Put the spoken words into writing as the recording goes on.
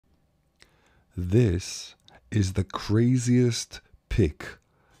This is the craziest pick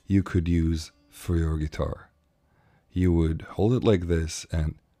you could use for your guitar. You would hold it like this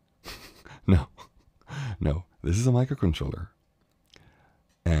and no, this is a microcontroller.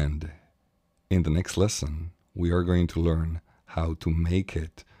 And in the next lesson, we are going to learn how to make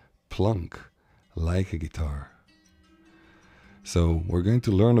it plunk like a guitar. So we're going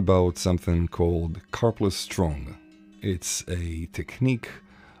to learn about something called carpless strung. It's a technique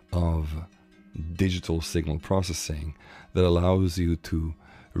of digital signal processing that allows you to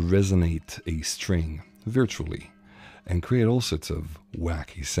resonate a string virtually and create all sorts of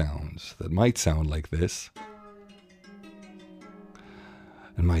wacky sounds that might sound like this.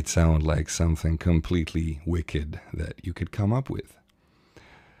 It might sound like something completely wicked that you could come up with.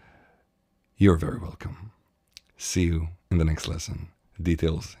 You're very welcome. See you in the next lesson.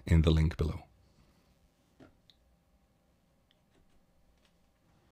 Details in the link below.